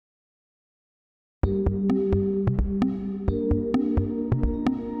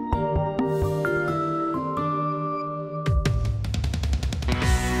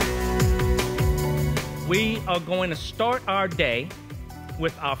are going to start our day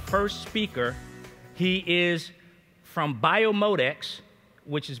with our first speaker. He is from BIOMECHANICS,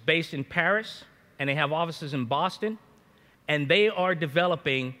 which is based in Paris, and they have offices in Boston. And they are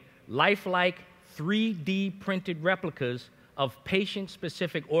developing lifelike 3D printed replicas of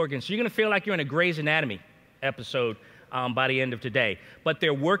patient-specific organs. So you're going to feel like you're in a Grey's Anatomy episode by the end of today. But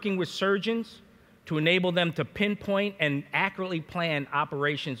they're working with surgeons to enable them to pinpoint and accurately plan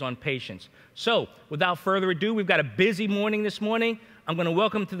operations on patients. So, without further ado, we've got a busy morning this morning. I'm going to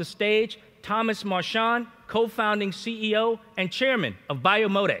welcome to the stage Thomas Marchand, co-founding CEO and chairman of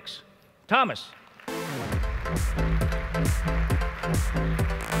BIOMECHANICS. Thomas.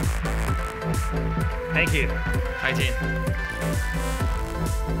 Thank you. Hi, Dean.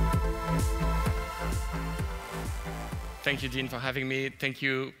 Thank you, Dean, for having me. Thank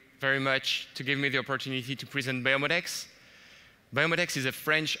you very much to give me the opportunity to present BIOMECHANICS. BIOMECHANICS is a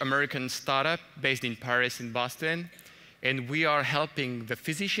French-American startup based in Paris and Boston, and we are helping the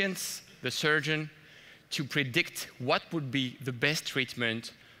physicians, the surgeon, to predict what would be the best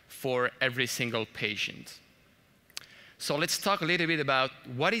treatment for every single patient. So let's talk a little bit about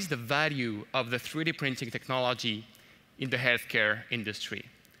what is the value of the 3D printing technology in the healthcare industry.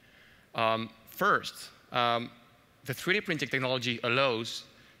 First, the 3D printing technology allows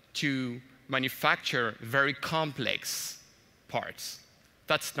to manufacture very complex parts.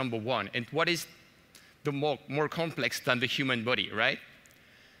 That's number one. And what is the more complex than the human body, right?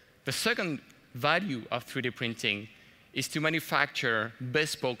 The second value of 3D printing is to manufacture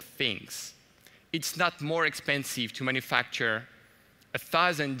bespoke things. It's not more expensive to manufacture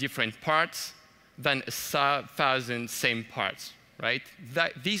 1,000 different parts than 1,000 same parts, right?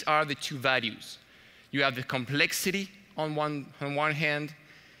 These are the two values. You have the complexity on one hand,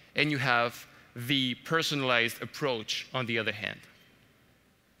 and you have the personalized approach on the other hand.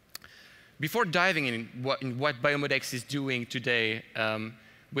 Before diving in what BIOMECHANICS is doing today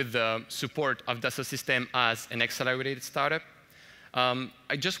with the support of Dassault Systèmes as an accelerated startup,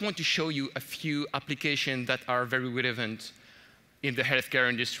 I just want to show you a few applications that are very relevant in the healthcare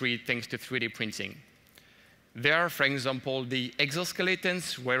industry thanks to 3D printing. There are, for example, the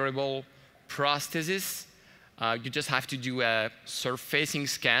exoskeletons, wearable prostheses. You just have to do a surfacing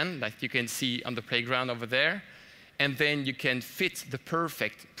scan, like you can see on the playground over there, and then you can fit the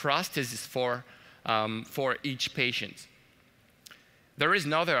perfect prosthesis for each patient. There is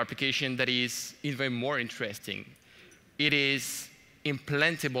another application that is even more interesting. It is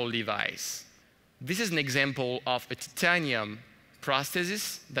implantable device. This is an example of a titanium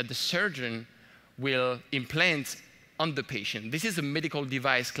prosthesis that the surgeon will implant on the patient. This is a medical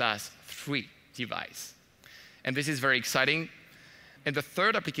device class 3 device. And this is very exciting. And the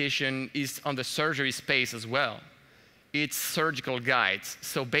third application is on the surgery space as well. It's surgical guides.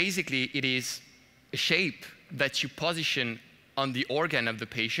 So basically, it is a shape that you position on the organ of the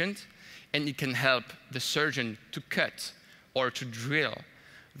patient, and it can help the surgeon to cut or to drill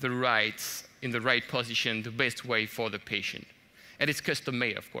in the right position, the best way for the patient. And it's custom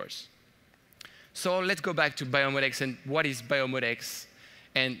made, of course. So let's go back to BIOMECHANICS and what is BIOMECHANICS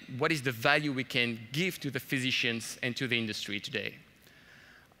and what is the value we can give to the physicians and to the industry today.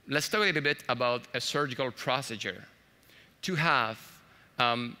 Let's talk a little bit about a surgical procedure. To have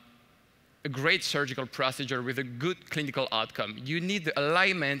a great surgical procedure with a good clinical outcome, you need the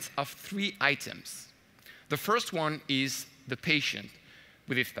alignment of 3 items. The first one is the patient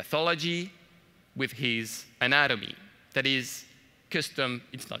with his pathology, with his anatomy. That is custom,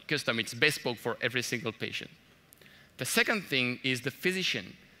 it's not custom, it's bespoke for every single patient. The second thing is the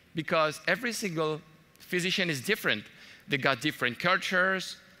physician, because every single physician is different. They got different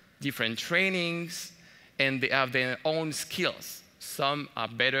cultures, different trainings, and they have their own skills. Some are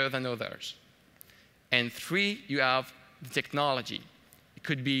better than others. And 3, you have the technology. It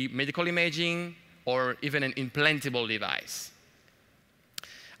could be medical imaging or even an implantable device.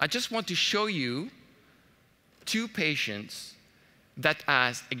 I just want to show you 2 patients that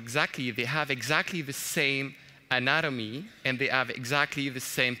have exactly the same anatomy, and they have exactly the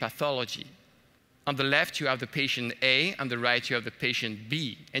same pathology. On the left, you have the patient A, on the right, you have the patient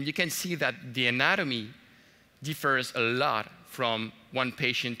B. And you can see that the anatomy differs a lot from one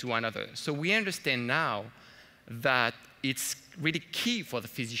patient to another. So we understand now that it's really key for the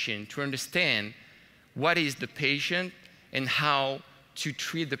physician to understand what is the patient and how to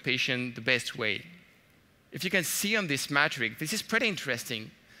treat the patient the best way. If you can see on this matrix, this is pretty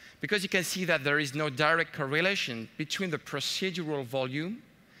interesting, because you can see that there is no direct correlation between the procedural volume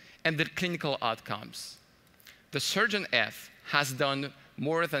and the clinical outcomes. The surgeon F has done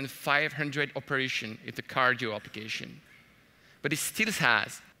more than 500 operations in the cardio application, but it still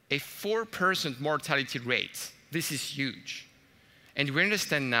has a 4% mortality rate. This is huge. And we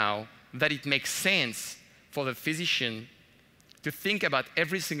understand now that it makes sense for the physician to think about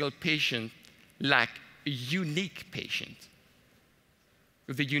every single patient like a unique patient,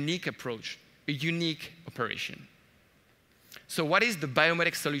 with a unique approach, a unique operation. So what is the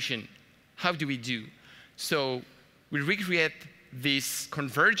BIOMEDEX solution? How do we do? So we recreate this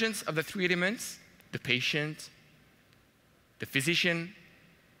convergence of the three elements: the patient, the physician,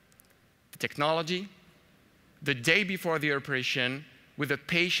 the technology, the day before the operation, with a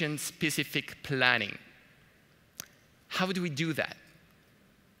patient-specific planning. How do we do that?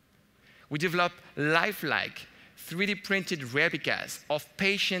 We develop lifelike 3D printed replicas of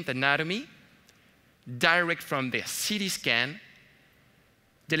patient anatomy direct from their CT scan,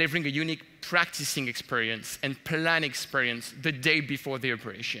 delivering a unique practicing experience and plan experience the day before the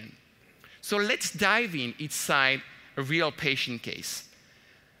operation. So let's dive in inside a real patient case.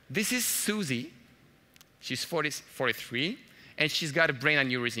 This is Susie. She's 43, and she's got a brain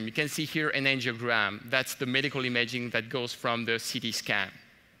aneurysm. You can see here an angiogram. That's the medical imaging that goes from the CT scan.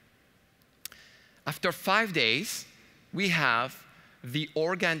 After 5 days, we have the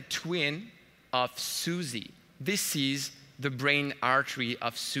organ twin of Susie. This is the brain artery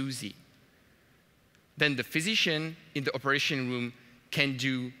of Susie. Then the physician in the operation room can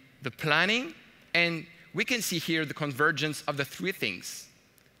do the planning, and we can see here the convergence of the three things: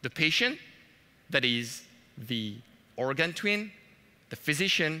 the patient, that is the organ twin, the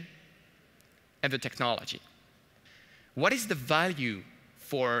physician, and the technology. What is the value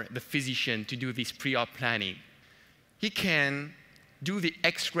for the physician to do this pre-op planning? He can do the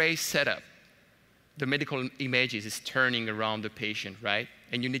X-ray setup. The medical images is turning around the patient, right?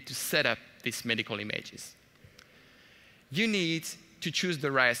 And you need to set up these medical images. You need to choose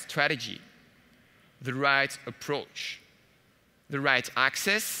the right strategy, the right approach, the right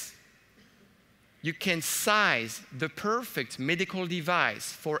access. You can size the perfect medical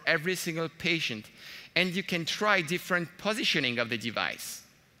device for every single patient, and you can try different positioning of the device.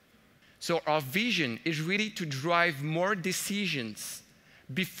 So our vision is really to drive more decisions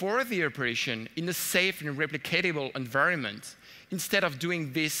before the operation in a safe and replicatable environment, instead of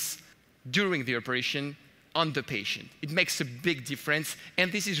doing this during the operation on the patient. It makes a big difference,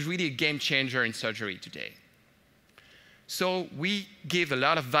 and this is really a game changer in surgery today. So we give a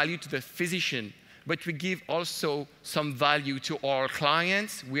lot of value to the physician, but we give also some value to our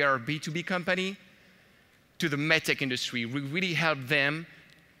clients. We are a B2B company, to the medtech industry. We really help them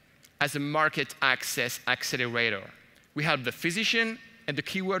as a market access accelerator. We help the physician, and the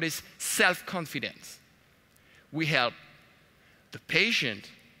key word is self-confidence. We help the patient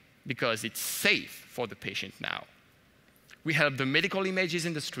because it's safe for the patient now. We help the medical images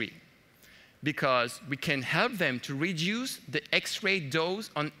industry because we can help them to reduce the X-ray dose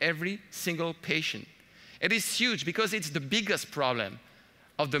on every single patient. It is huge because it's the biggest problem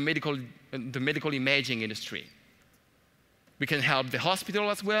of the medical imaging industry. We can help the hospital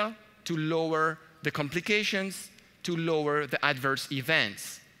as well to lower the complications, to lower the adverse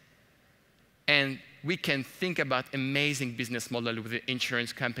events. And we can think about amazing business model with the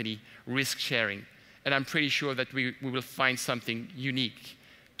insurance company, risk sharing. And I'm pretty sure that we will find something unique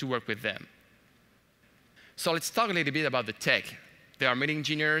to work with them. So let's talk a little bit about the tech. There are many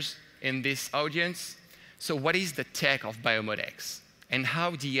engineers in this audience. So what is the tech of BIOMEDEX, and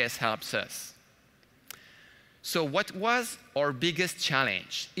how DS helps us? So what was our biggest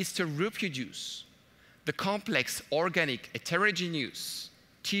challenge is to reproduce the complex organic heterogeneous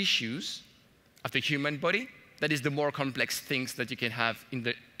tissues of the human body, that is the more complex things that you can have in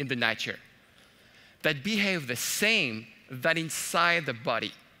the nature, that behave the same that inside the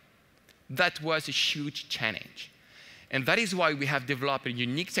body. That was a huge challenge. And that is why we have developed a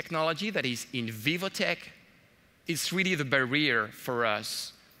unique technology that is in vivo tech. It's really the barrier for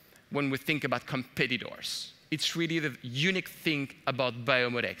us when we think about competitors. It's really the unique thing about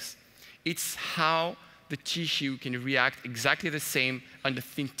BIOMEDEX. It's how the tissue can react exactly the same on the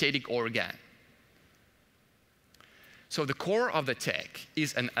synthetic organ. So the core of the tech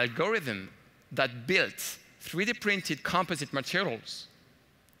is an algorithm that builds 3D printed composite materials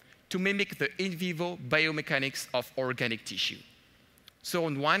to mimic the in vivo biomechanics of organic tissue. So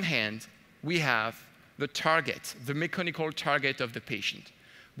on one hand, we have the target, the mechanical target of the patient.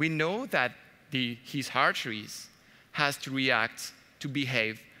 We know that his arteries has to react, to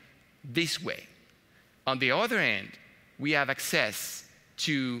behave this way. On the other hand, we have access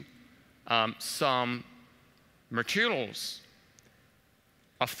to some materials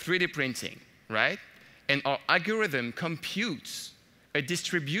of 3D printing, right? And our algorithm computes a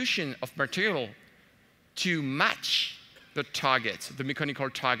distribution of material to match the target, the mechanical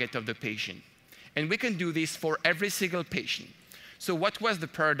target of the patient. And we can do this for every single patient. So what was the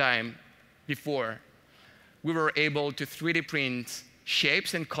paradigm before? We were able to 3D print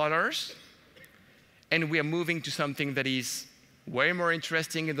shapes and colors, and we are moving to something that is way more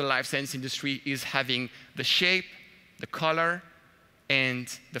interesting in the life science industry, is having the shape, the color,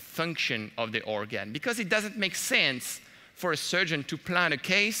 and the function of the organ. Because it doesn't make sense for a surgeon to plan a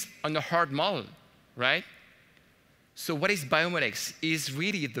case on a hard model, right? So what is BIOMEDEX is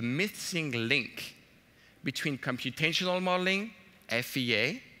really the missing link between computational modeling,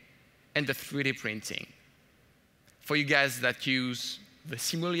 FEA, and the 3D printing. For you guys that use the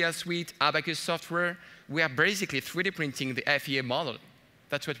Simulia suite, Abacus software, we are basically 3D printing the FEA model.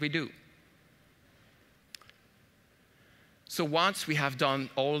 That's what we do. So once we have done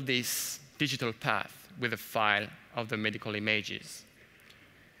all this digital path with a file of the medical images,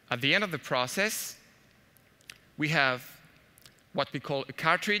 at the end of the process, we have what we call a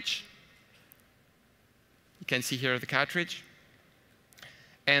cartridge. You can see here the cartridge.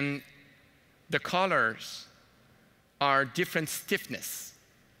 And the colors are different stiffness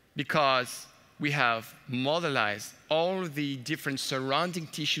because we have modelized all the different surrounding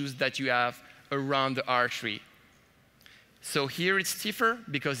tissues that you have around the artery. So here it's stiffer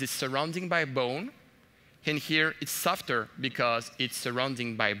because it's surrounding by bone, and here it's softer because it's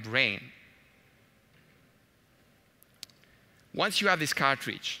surrounding by brain. Once you have this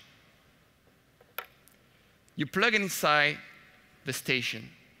cartridge, you plug it inside the station,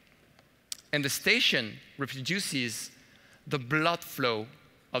 and the station reproduces the blood flow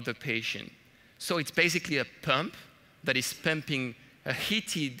of the patient. So it's basically a pump that is pumping a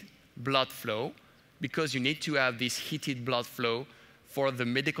heated blood flow, because you need to have this heated blood flow for the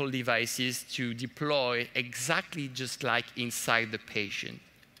medical devices to deploy exactly just like inside the patient.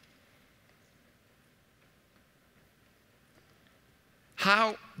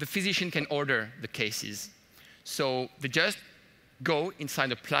 How the physician can order the cases. So they just go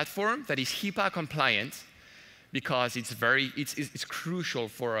inside a platform that is HIPAA compliant, because it's crucial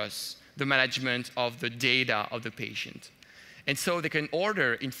for us, the management of the data of the patient. And so they can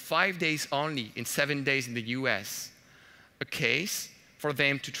order in 5 days only, in 7 days in the US, a case for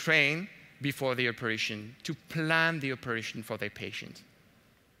them to train before the operation, to plan the operation for their patient.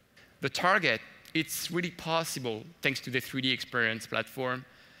 The target, it's really possible, thanks to the 3D Experience platform,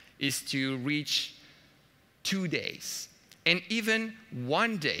 is to reach 2 days. And even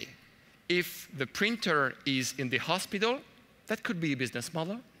 1 day, if the printer is in the hospital, that could be a business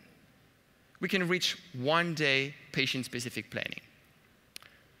model. We can reach 1 day patient-specific planning.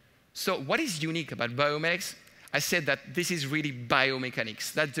 So what is unique about BIOMECHANICS? I said that this is really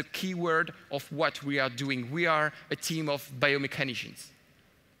biomechanics. That's the key word of what we are doing. We are a team of biomechanicians.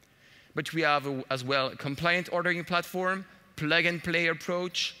 But we have as well a compliant ordering platform, plug-and-play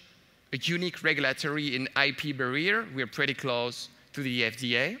approach, a unique regulatory and IP barrier. We're pretty close to the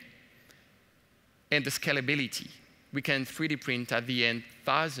FDA. And the scalability. We can 3D print at the end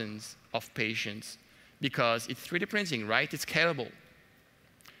thousands of patients because it's 3D printing, right? It's scalable.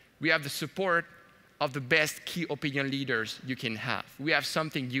 We have the support of the best key opinion leaders you can have. We have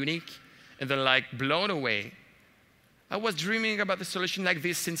something unique, and they're like blown away. I was dreaming about a solution like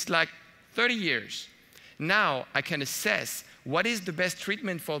this since like 30 years. Now I can assess what is the best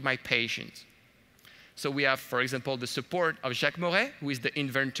treatment for my patient. So we have, for example, the support of Jacques Moret, who is the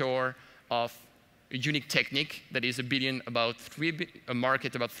inventor of a unique technique that is a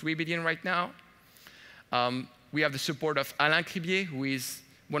market about 3 billion right now. We have the support of Alain Cribier, who is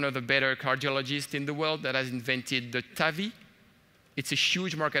one of the better cardiologists in the world that has invented the TAVI. It's a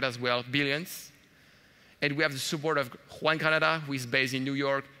huge market as well, billions. And we have the support of Juan Granada, who is based in New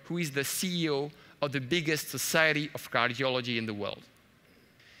York, who is the CEO of the biggest society of cardiology in the world.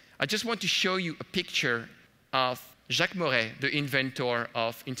 I just want to show you a picture of Jacques Moret, the inventor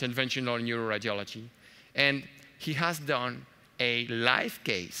of interventional neuroradiology. And he has done a live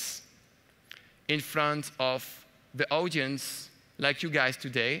case in front of the audience, like you guys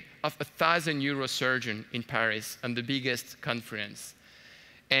today, of 1,000 neurosurgeons in Paris on the biggest conference.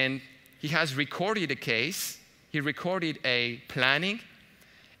 And he has recorded a case, he recorded a planning,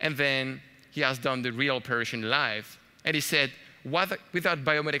 and then he has done the real operation live. And he said, without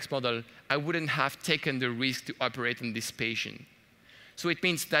BIOMEDEX model, I wouldn't have taken the risk to operate on this patient. So it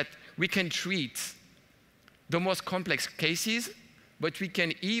means that we can treat the most complex cases, but we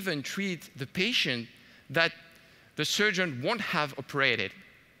can even treat the patient that the surgeon won't have operated.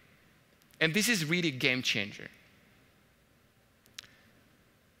 And this is really a game changer.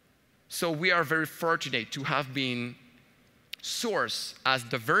 So we are very fortunate to have been sourced as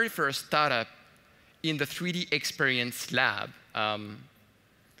the very first startup in the 3D Experience Lab,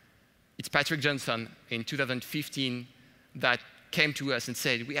 it's Patrick Johnson in 2015 that came to us and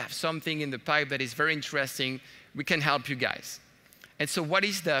said, we have something in the pipe that is very interesting. We can help you guys. And so what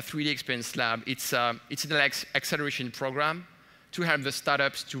is the 3D Experience Lab? It's an acceleration program to help the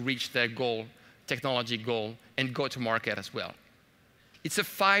startups to reach their goal, technology goal, and go to market as well. It's a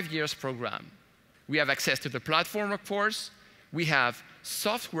 5-year program. We have access to the platform, of course. We have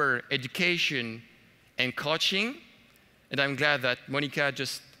software education and coaching. And I'm glad that Monica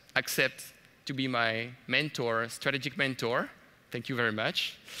just accepted to be my mentor, strategic mentor. Thank you very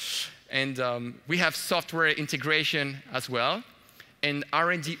much. And we have software integration as well, and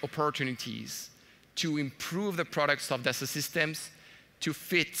R&D opportunities to improve the products of Dassault Systèmes to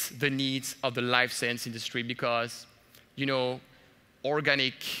fit the needs of the life science industry, because, you know,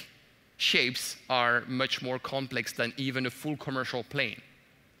 organic shapes are much more complex than even a full commercial plane.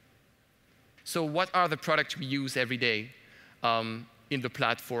 So what are the products we use every day in the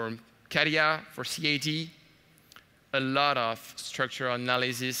platform? CADIA for CAD, a lot of structural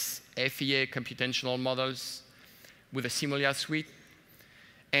analysis, FEA, computational models with the Simulia suite,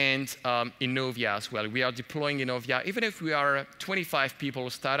 and Innovia as well. We are deploying Innovia. Even if we are a 25 people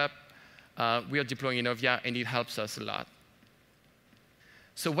startup, we are deploying Innovia, and it helps us a lot.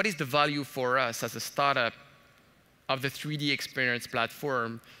 So what is the value for us as a startup of the 3D Experience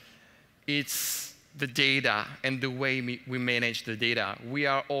platform? It's the data and the way we manage the data. We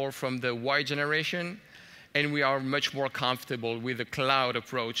are all from the Y generation, and we are much more comfortable with the cloud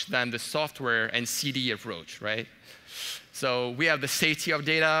approach than the software and CD approach, right? So we have the safety of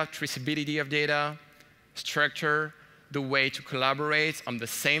data, traceability of data, structure, the way to collaborate on the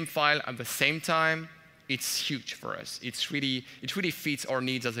same file at the same time. It's huge for us. It really fits our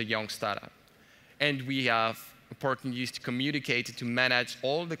needs as a young startup. And we have opportunities to communicate, to manage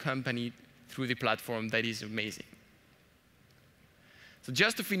all the company through the platform. That is amazing. So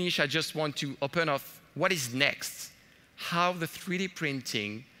just to finish, I just want to open up what is next, how the 3D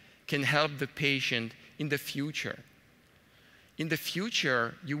printing can help the patient in the future. In the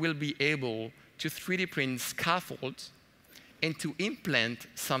future, you will be able to 3D print scaffolds and to implant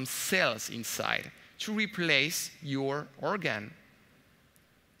some cells inside to replace your organ.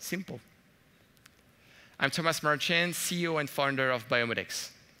 Simple. I'm Thomas Marchand, CEO and founder of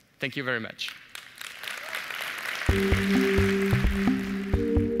BIOMEDEX. Thank you very much.